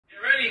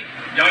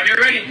Y'all get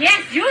ready?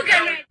 Yes, you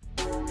get ready.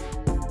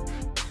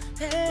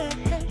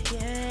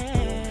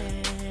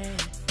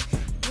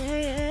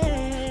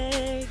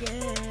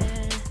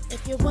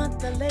 If you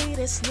want the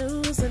latest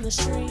news in the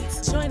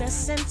streets, join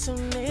us and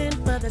tune in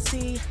for the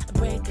tea.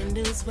 Breaking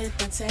news with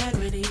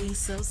integrity.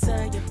 So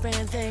tell your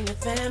friends and your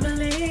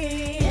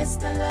family. It's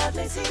the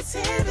Lovelyti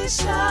TV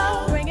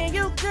show, bringing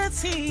you good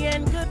tea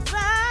and good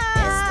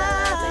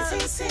vibes.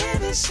 It's the Lovelyti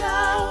TV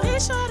show. Be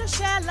sure to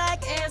share,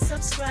 like, and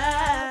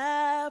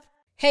subscribe.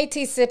 Hey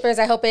tea sippers,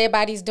 I hope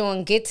everybody's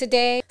doing good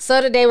today.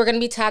 So today we're going to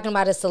be talking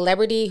about a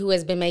celebrity who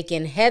has been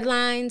making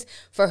headlines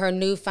for her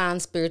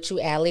newfound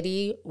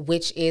spirituality,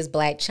 which is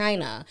Blac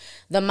Chyna.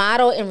 The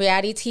model and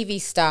reality TV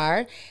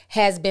star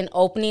has been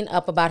opening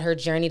up about her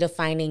journey to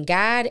finding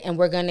God, and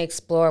we're going to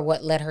explore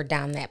what led her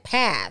down that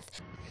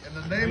path. In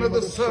the name of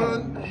the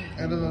Son,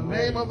 and in the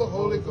name of the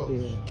Holy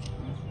Ghost.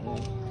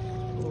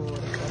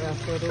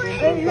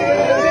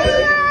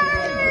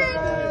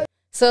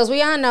 So as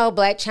we all know,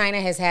 Blac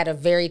Chyna has had a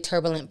very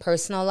turbulent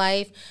personal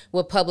life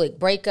with public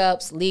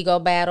breakups, legal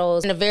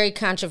battles, and a very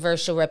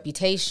controversial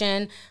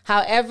reputation.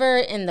 However,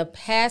 in the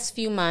past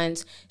few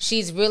months,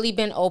 she's really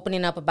been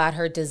opening up about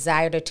her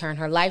desire to turn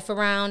her life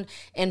around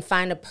and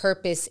find a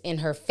purpose in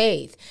her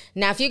faith.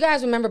 Now, if you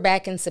guys remember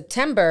back in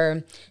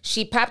September,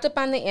 she popped up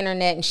on the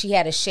internet and she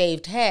had a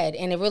shaved head,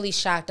 and it really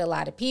shocked a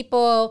lot of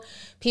people.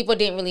 People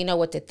didn't really know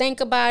what to think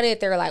about it.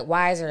 They were like,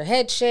 why is her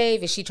head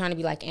shaved? Is she trying to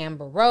be like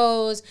Amber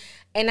Rose?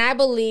 And I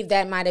believe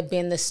that might have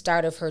been the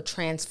start of her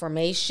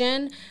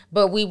transformation,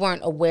 but we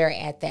weren't aware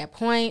at that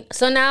point.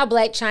 So now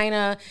Blac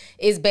Chyna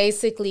is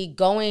basically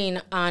going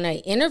on an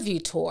interview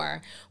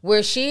tour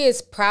where she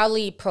is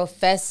proudly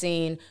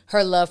professing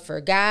her love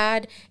for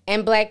God.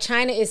 And Blac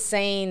Chyna is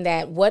saying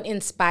that what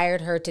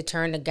inspired her to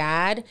turn to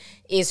God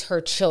is her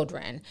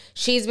children.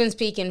 She's been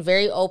speaking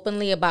very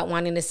openly about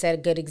wanting to set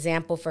a good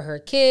example for her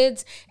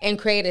kids and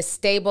create a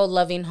stable,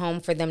 loving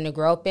home for them to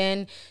grow up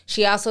in.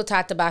 She also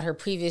talked about her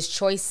previous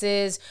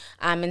choices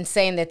and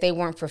saying that they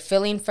weren't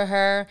fulfilling for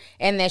her,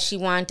 and that she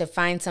wanted to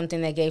find something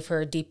that gave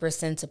her a deeper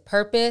sense of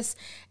purpose.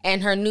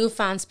 And her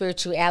newfound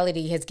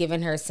spirituality has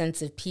given her a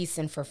sense of peace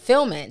and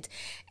fulfillment.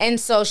 And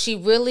so she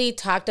really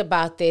talked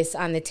about this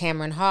on the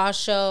Tamron Hall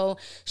show.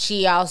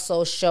 She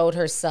also showed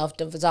herself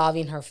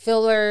dissolving her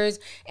fillers.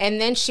 And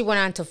then she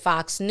went on to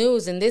Fox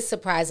News, and this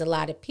surprised a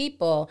lot of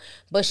people.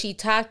 But she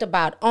talked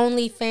about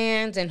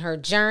OnlyFans and her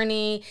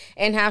journey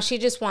and how she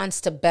just wants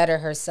to better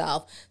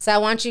herself. So I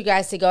want you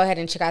guys to go ahead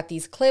and check out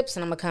these clips,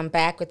 and I'm going to come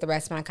back with the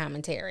rest of my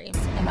commentary.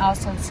 And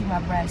also see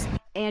my breast.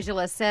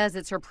 Angela says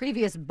it's her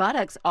previous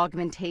buttocks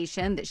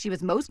augmentation that she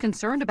was most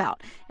concerned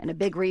about, and a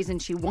big reason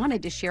she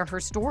wanted to share her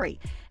story.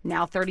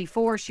 Now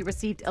 34, she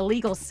received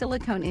illegal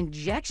silicone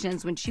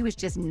injections when she was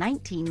just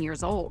 19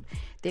 years old.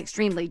 The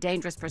extremely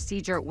dangerous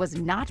procedure was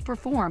not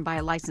performed by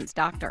a licensed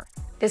doctor.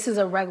 This is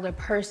a regular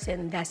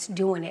person that's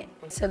doing it.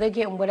 So they're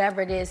getting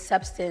whatever it is,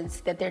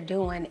 substance that they're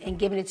doing, and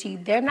giving it to you.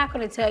 They're not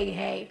going to tell you,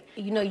 hey,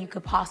 you know you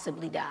could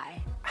possibly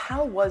die.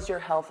 How was your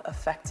health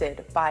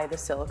affected by the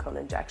silicone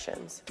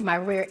injections? My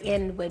rear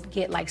end would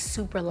get like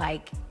super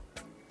like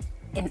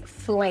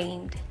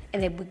inflamed,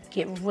 and it would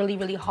get really,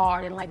 really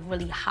hard and like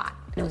really hot.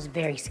 It was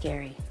very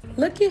scary.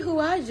 Look at who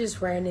I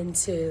just ran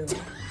into.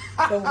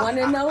 The one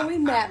and only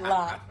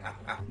Matlock.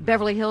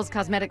 Beverly Hills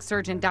cosmetic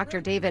surgeon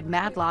Dr. David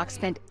Matlock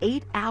spent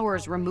 8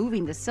 hours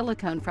removing the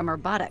silicone from her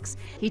buttocks.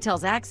 He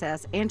tells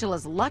Access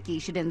Angela's lucky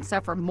she didn't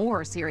suffer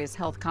more serious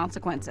health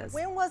consequences.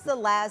 When was the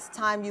last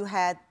time you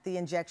had the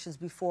injections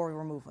before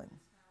removing?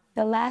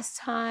 The last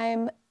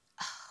time,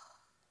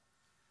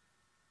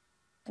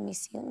 let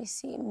me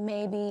see,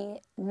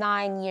 maybe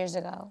 9 years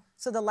ago.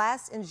 So the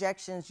last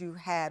injections you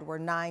had were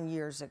 9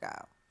 years ago?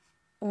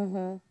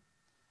 Mm-hmm.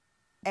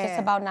 It's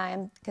about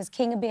 9, because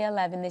King will be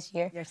 11 this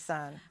year. Your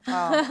son.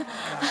 Oh.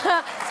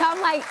 So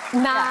I'm like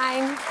 9,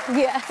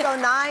 yeah. So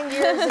 9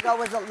 years ago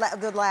was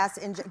the last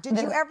injection.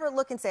 Did you ever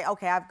look and say,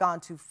 okay, I've gone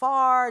too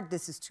far,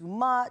 this is too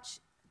much?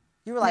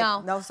 You were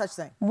like, no such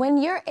thing. When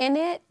you're in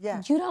it,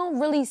 yeah, you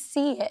don't really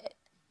see it.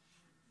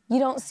 You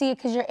don't see it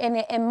because you're in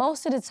it. And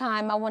most of the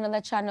time, I want to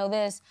let y'all know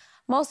this,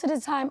 most of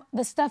the time,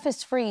 the stuff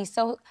is free.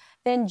 So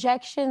the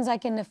injections,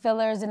 like in the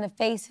fillers and the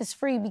face, is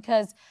free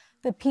because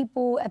the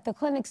people at the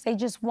clinics, they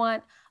just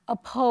want a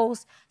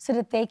post so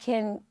that they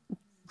can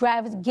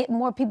get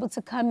more people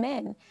to come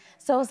in.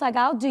 So it's like,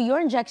 I'll do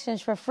your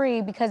injections for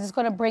free because it's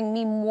gonna bring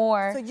me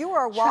more So you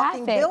are a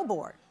walking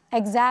billboard.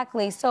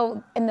 Exactly.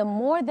 So, and the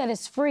more that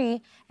is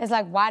free, it's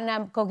like, why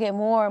not go get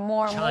more and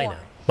more and more?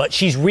 But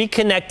she's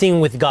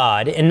reconnecting with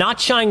God and not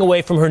shying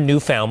away from her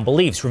newfound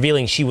beliefs,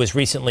 revealing she was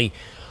recently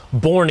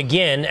born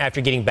again after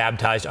getting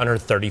baptized on her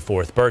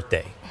 34th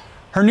birthday.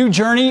 Her new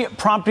journey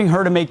prompting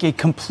her to make a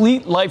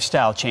complete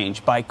lifestyle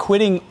change by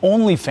quitting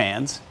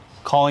OnlyFans,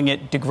 calling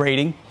it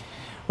degrading,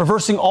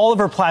 reversing all of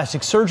her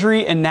plastic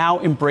surgery, and now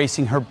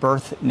embracing her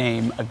birth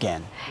name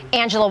again.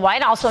 Angela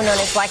White, also known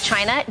as Blac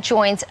Chyna,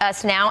 joins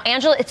us now.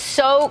 Angela, it's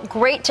so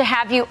great to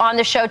have you on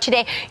the show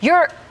today.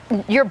 You're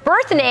your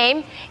birth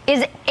name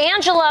is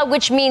Angela,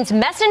 which means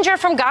messenger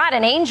from God,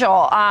 an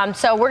angel.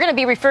 So we're going to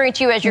be referring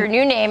to you as your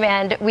new name,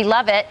 and we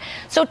love it.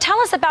 So tell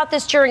us about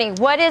this journey.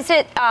 What is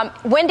it?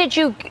 When did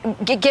you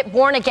get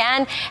born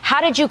again?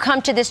 How did you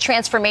come to this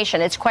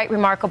transformation? It's quite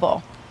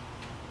remarkable.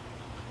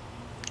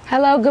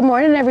 Hello, good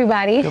morning,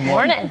 everybody. Good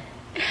morning.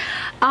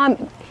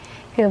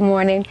 Good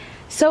morning.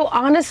 So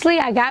honestly,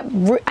 I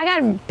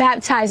got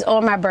baptized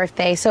on my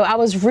birthday. So I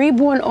was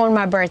reborn on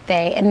my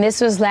birthday, and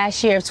this was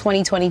last year of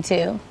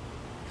 2022.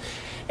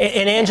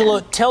 And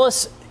Angela, tell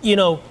us,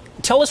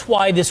 tell us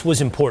why this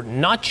was important,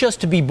 not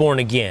just to be born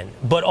again,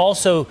 but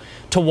also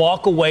to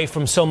walk away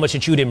from so much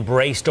that you'd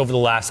embraced over the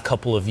last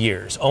couple of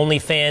years,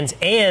 OnlyFans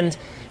and,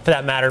 for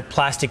that matter,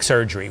 plastic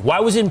surgery. Why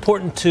was it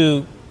important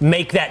to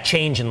make that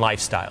change in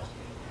lifestyle?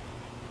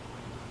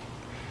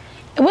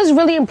 It was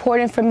really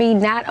important for me,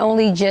 not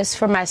only just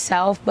for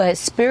myself, but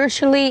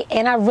spiritually,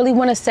 and I really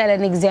want to set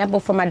an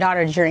example for my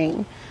daughter,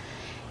 Dream.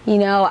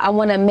 I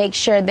want to make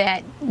sure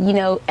that,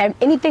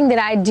 anything that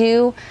I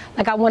do,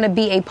 like I want to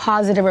be a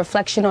positive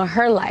reflection on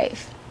her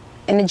life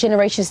and the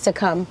generations to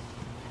come.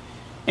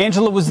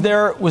 Angela, was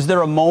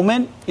there a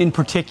moment in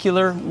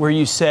particular where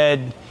you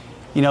said,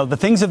 the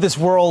things of this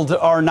world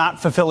are not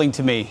fulfilling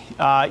to me.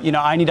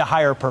 I need a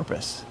higher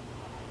purpose?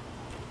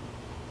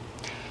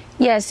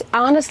 Yes,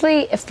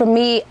 honestly, for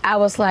me, I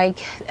was like,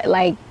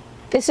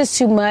 this is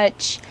too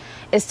much.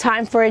 It's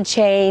time for a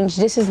change.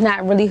 This is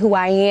not really who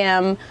I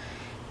am.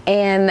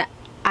 And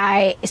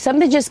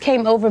something just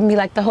came over me,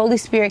 like the Holy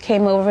Spirit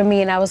came over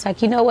me, and I was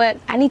like, you know what?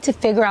 I need to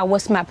figure out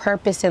what's my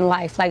purpose in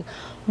life. Like,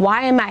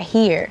 why am I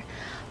here?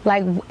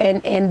 Like,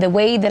 and the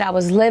way that I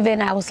was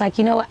living, I was like,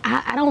 you know what?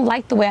 I don't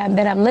like the way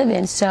that I'm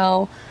living.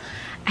 So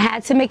I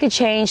had to make a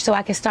change so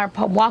I could start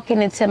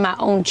walking into my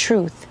own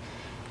truth.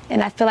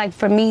 And I feel like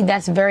for me,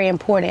 that's very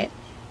important.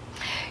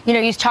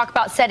 You talk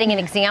about setting an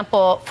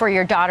example for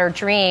your daughter,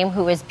 Dream,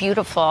 who is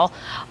beautiful,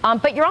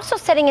 but you're also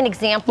setting an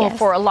example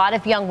for a lot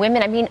of young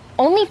women. I mean,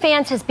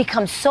 OnlyFans has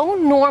become so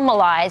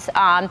normalized,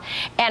 and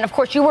of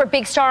course, you were a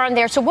big star on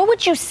there. So what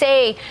would you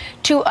say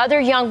to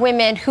other young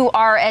women who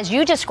are, as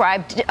you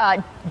described,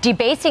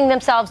 debasing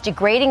themselves,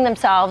 degrading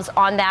themselves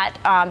on that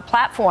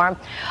platform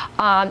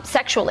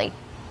sexually?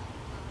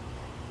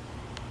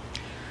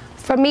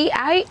 For me,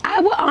 I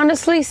would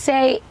honestly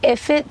say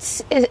if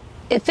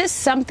it's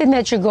something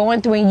that you're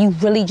going through and you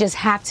really just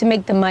have to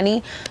make the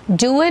money,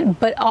 do it,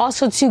 but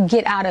also to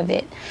get out of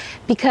it.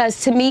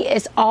 Because to me,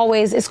 it's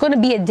going to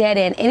be a dead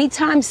end.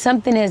 Anytime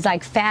something is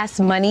like fast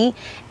money,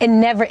 it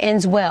never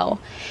ends well.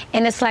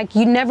 And it's like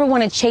you never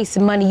want to chase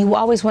money. You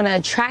always want to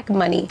attract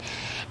money.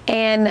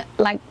 And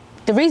like,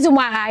 the reason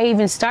why I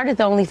even started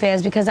the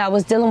OnlyFans because I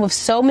was dealing with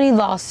so many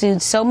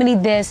lawsuits, so many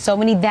this, so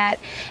many that,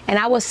 and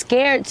I was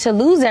scared to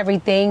lose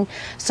everything.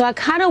 So I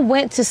kind of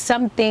went to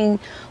something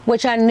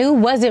which I knew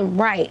wasn't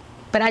right,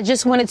 but I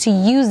just wanted to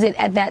use it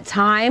at that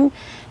time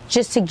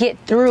just to get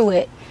through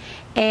it.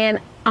 And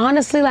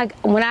honestly, like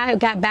when I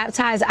got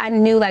baptized, I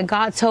knew like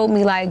God told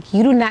me like,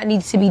 you do not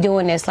need to be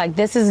doing this. Like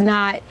this is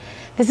not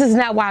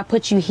why I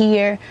put you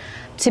here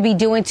to be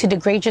doing to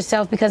degrade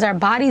yourself, because our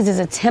bodies is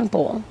a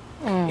temple.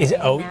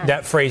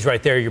 That phrase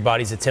right there, your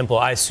body's a temple.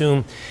 I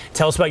assume,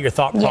 tell us about your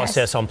thought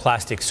process on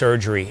plastic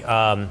surgery,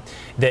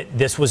 that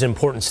this was an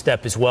important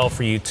step as well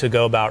for you to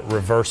go about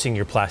reversing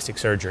your plastic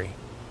surgery.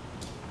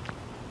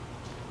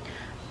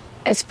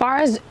 As far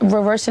as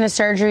reversing the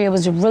surgery, it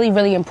was really,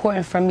 really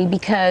important for me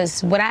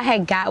because what I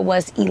had got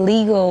was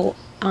illegal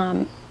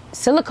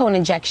silicone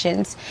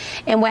injections.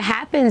 And what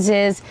happens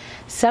is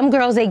some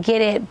girls, they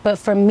get it, but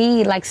for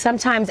me, like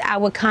sometimes I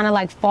would kind of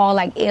like fall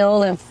like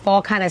ill and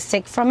fall kind of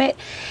sick from it.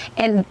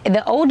 And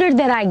the older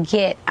that I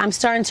get, I'm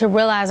starting to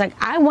realize like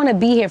I want to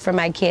be here for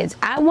my kids.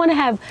 I want to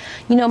have,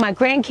 my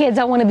grandkids,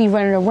 I want to be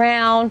running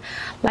around.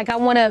 Like I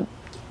want to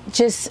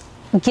just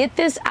get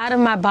this out of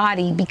my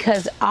body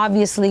because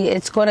obviously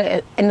it's going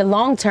to, in the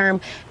long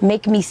term,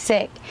 make me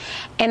sick.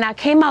 And I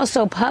came out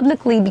so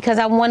publicly because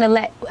I want to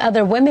let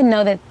other women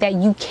know that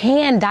you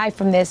can die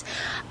from this.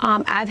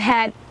 I've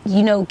had,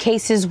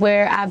 cases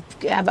where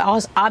I've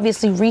also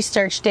obviously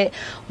researched it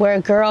where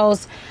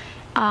girls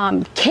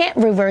can't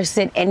reverse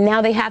it, and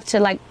now they have to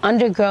like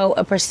undergo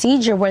a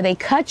procedure where they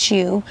cut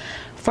you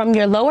from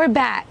your lower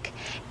back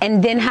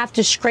and then have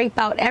to scrape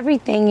out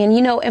everything.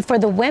 And, and for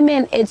the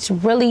women,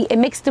 it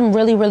makes them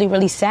really, really,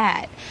 really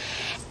sad.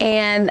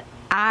 And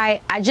I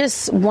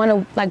just want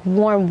to like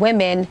warn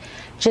women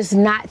just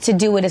not to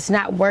do it. It's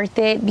not worth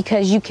it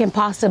because you can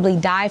possibly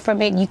die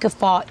from it. You could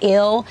fall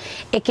ill.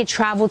 It could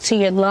travel to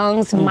your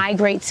lungs,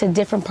 migrate to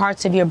different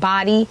parts of your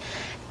body,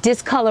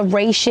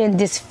 discoloration,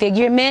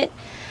 disfigurement.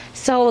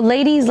 So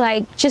ladies,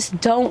 like,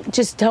 just don't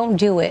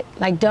do it.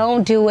 Like,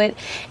 don't do it.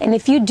 And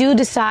if you do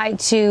decide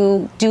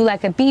to do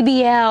like a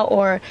BBL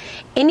or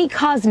any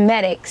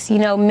cosmetics,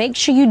 make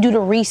sure you do the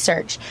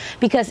research,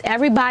 because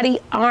everybody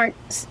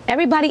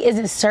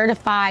isn't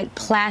certified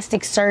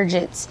plastic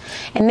surgeons,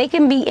 and they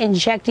can be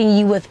injecting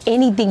you with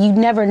anything. You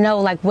never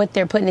know like what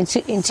they're putting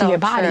into your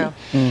body.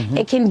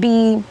 It can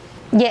be,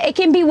 it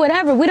can be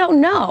whatever. We don't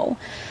know.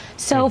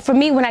 So for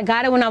me, when I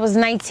got it when I was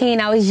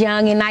 19, I was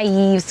young and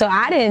naive, so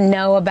I didn't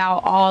know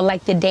about all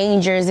like the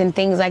dangers and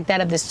things like that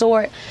of the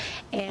sort.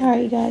 And all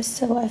right, guys,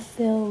 so I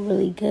feel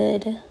really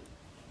good.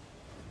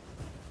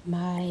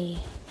 My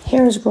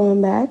hair is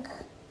growing back.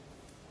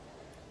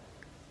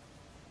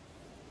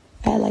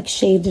 I like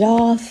shaved it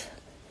off.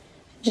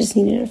 Just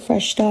needed a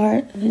fresh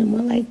start. I didn't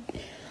want like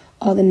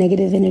all the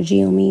negative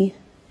energy on me.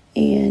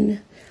 And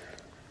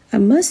I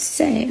must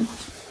say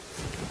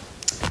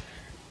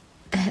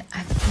that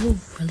I feel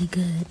really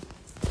good.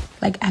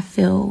 Like I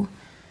feel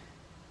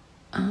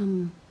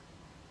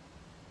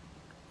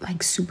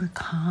like super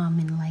calm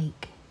and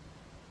like,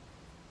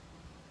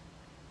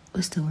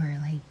 what's the word?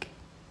 Like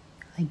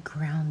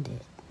grounded.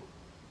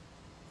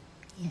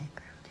 Yeah,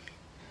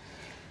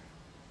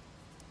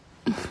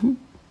 grounded.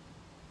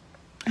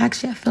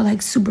 Actually, I feel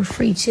like super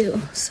free too.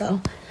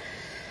 So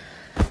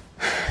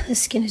the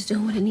skin is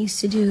doing what it needs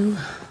to do.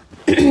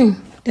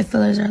 The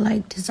fillers are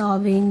like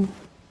dissolving.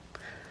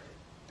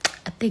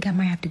 I think I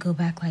might have to go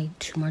back like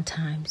 2 more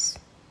times.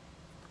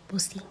 We'll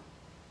see.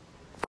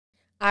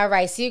 All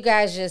right, so you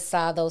guys just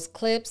saw those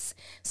clips.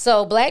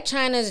 So Blac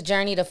Chyna's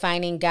journey to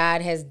finding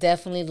God has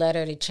definitely led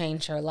her to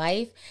change her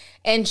life.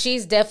 And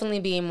she's definitely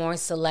being more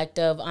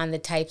selective on the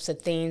types of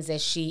things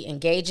that she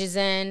engages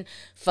in,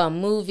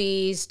 from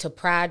movies to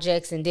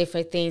projects and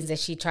different things that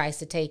she tries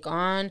to take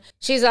on.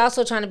 She's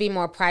also trying to be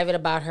more private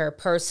about her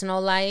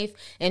personal life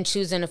and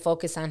choosing to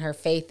focus on her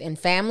faith and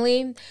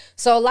family.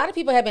 So a lot of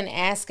people have been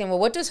asking, well,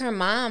 what does her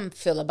mom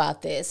feel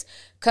about this?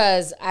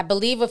 Because I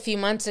believe a few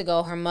months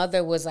ago, her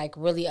mother was like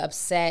really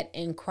upset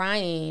and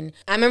crying.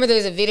 I remember there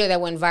was a video that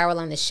went viral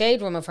on the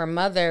Shade Room of her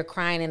mother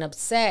crying and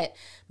upset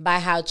by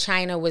how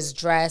Chyna was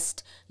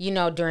dressed, you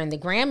know, during the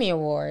Grammy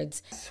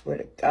Awards. I swear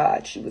to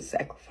God, she would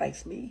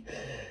sacrifice me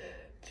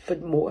for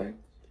more.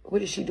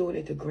 What is she doing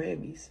at the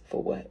Grammys?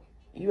 For what?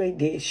 You ain't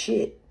did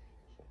shit.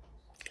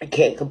 I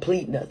can't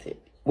complete nothing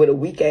with a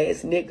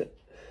weak-ass nigga.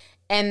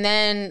 And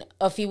then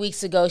a few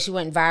weeks ago, she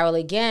went viral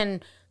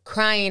again,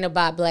 crying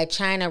about Blac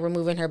Chyna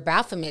removing her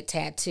Baphomet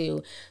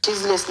tattoo.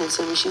 She's listening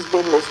to me. She's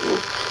been listening.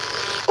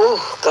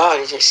 Oh, God,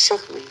 it just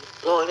shook me.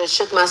 Lord, it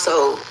shook my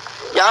soul.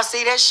 Y'all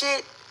see that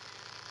shit?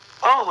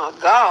 Oh, my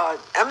God.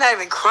 I'm not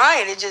even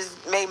crying. It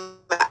just made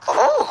my...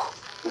 Oh.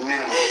 Thank you,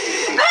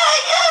 Jesus.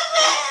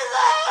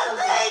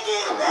 Thank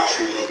you.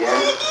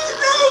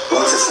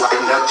 Once it's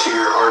lightened up to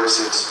your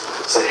artists,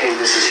 say, hey,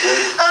 this is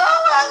good. Oh,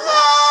 my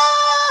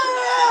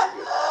God.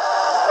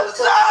 I'm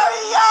sorry,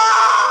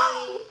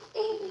 y'all.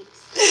 8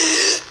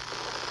 weeks.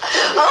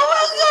 Oh,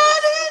 my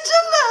God,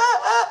 Angela.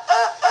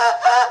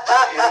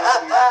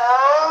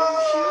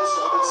 I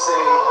would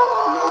say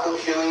no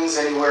healings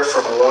anywhere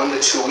from 1 to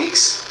 2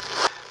 weeks.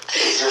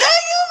 Thank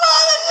you,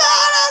 Father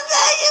God. I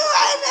thank you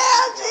right now,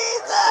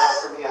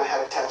 Jesus. For me, I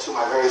had a tattoo,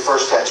 my very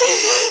first tattoo. Right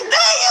here.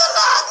 Thank you,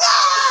 Lord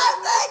God.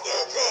 Thank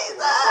you,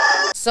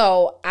 Jesus.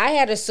 So I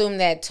had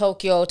assumed that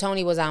Tokyo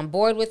Tony was on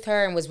board with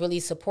her and was really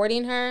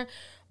supporting her.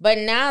 But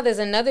now there's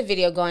another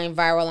video going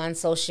viral on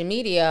social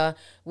media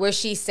where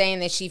she's saying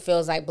that she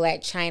feels like Blac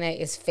Chyna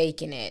is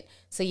faking it.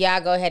 So y'all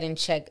go ahead and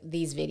check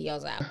these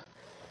videos out.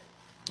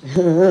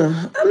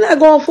 I'm not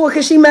going for it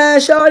because she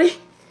mad, shorty.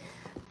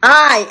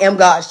 I am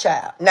God's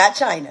child, not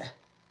Chyna.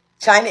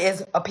 Chyna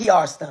is a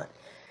PR stunt.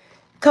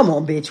 Come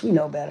on, bitch. We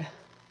know better.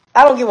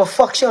 I don't give a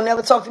fuck. She'll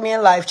never talk to me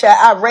in life, child.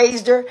 I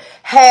raised her,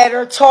 had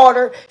her, taught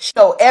her. She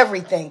know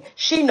everything.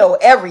 She know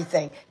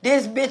everything.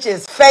 This bitch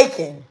is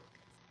faking.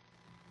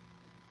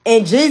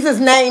 In Jesus'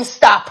 name,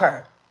 stop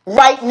her.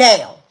 Right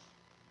now.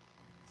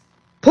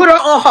 Put her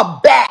on her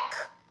back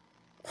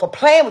for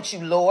playing with you,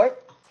 Lord.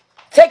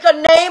 Take her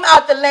name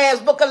out the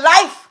Lamb's Book of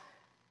Life.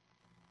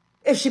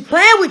 If she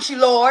playing with you,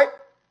 Lord,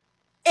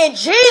 in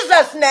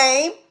Jesus'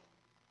 name,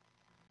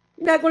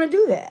 you're not going to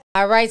do that.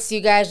 All right, so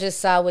you guys just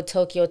saw what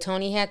Tokyo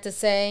Tony had to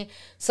say.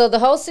 So the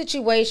whole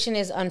situation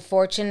is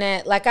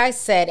unfortunate. Like I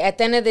said, at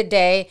the end of the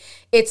day,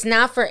 it's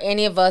not for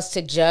any of us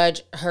to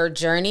judge her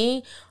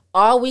journey.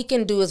 All we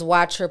can do is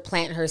watch her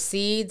plant her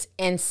seeds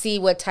and see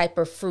what type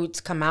of fruits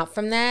come out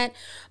from that.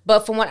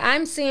 But from what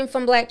I'm seeing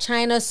from Blac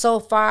Chyna so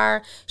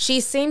far,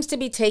 she seems to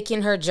be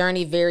taking her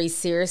journey very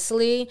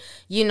seriously.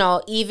 You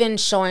know, even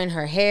showing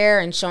her hair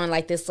and showing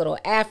like this little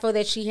afro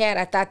that she had.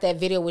 I thought that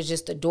video was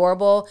just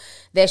adorable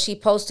that she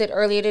posted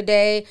earlier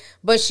today.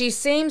 But she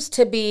seems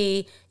to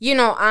be, you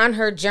know, on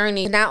her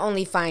journey to not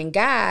only find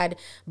God,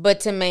 but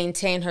to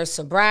maintain her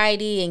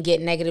sobriety and get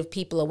negative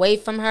people away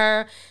from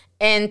her,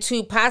 and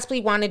to possibly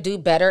want to do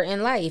better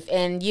in life.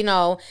 And, you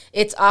know,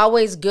 it's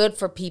always good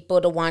for people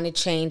to want to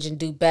change and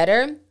do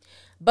better.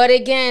 But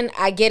again,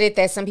 I get it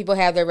that some people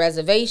have their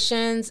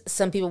reservations.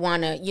 Some people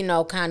want to, you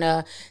know, kind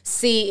of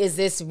see, is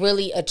this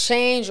really a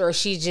change, or is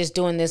she just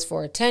doing this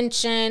for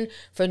attention,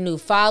 for new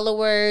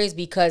followers,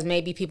 because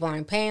maybe people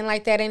aren't paying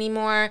like that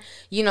anymore.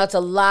 You know, it's a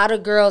lot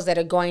of girls that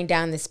are going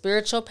down the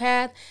spiritual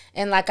path.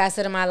 And like I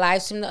said in my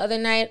live stream the other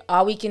night,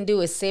 all we can do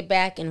is sit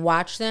back and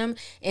watch them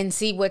and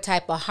see what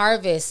type of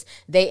harvest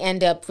they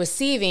end up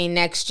receiving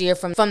next year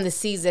from the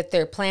seeds that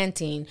they're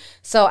planting.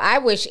 So I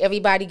wish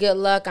everybody good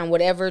luck on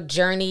whatever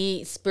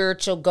journey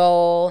spiritual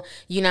goal,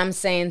 you know what I'm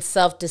saying,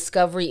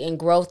 self-discovery and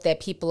growth that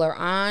people are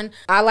on.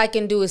 All I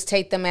can do is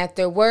take them at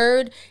their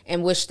word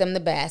and wish them the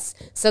best.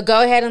 So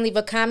go ahead and leave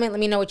a comment. Let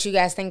me know what you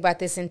guys think about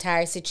this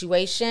entire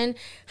situation.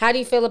 How do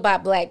you feel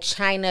about Blac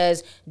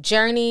Chyna's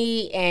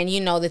journey and,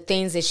 you know, the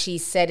things that she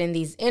said in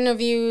these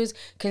interviews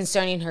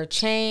concerning her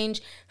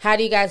change? How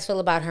do you guys feel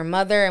about her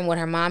mother and what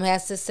her mom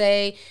has to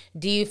say?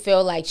 Do you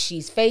feel like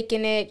she's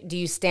faking it? Do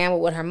you stand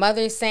with what her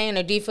mother is saying?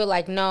 Or do you feel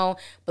like, no,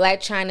 Blac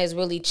Chyna is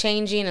really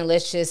changing and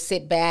let's just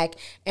sit back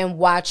and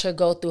watch her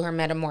go through her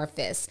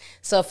metamorphosis?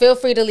 So feel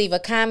free to leave a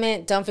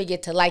comment. Don't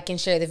forget to like and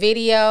share the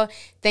video.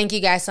 Thank you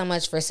guys so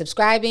much for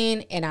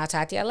subscribing, and I'll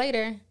talk to y'all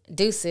later.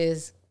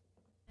 Deuces.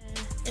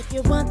 If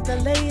you want the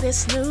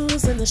latest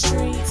news in the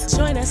streets,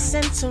 join us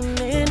and tune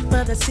in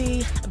for the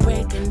tea.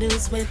 Breaking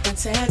news with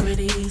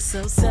integrity.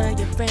 So tell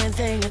your friends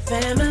and your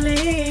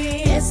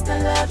family. It's the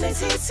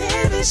Lovelyti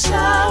TV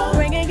show,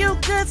 bringing you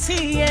good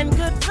tea and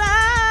good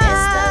vibes.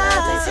 It's the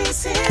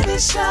Lovelyti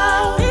TV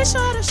show. Be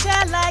sure to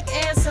share, like,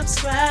 and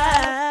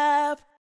subscribe.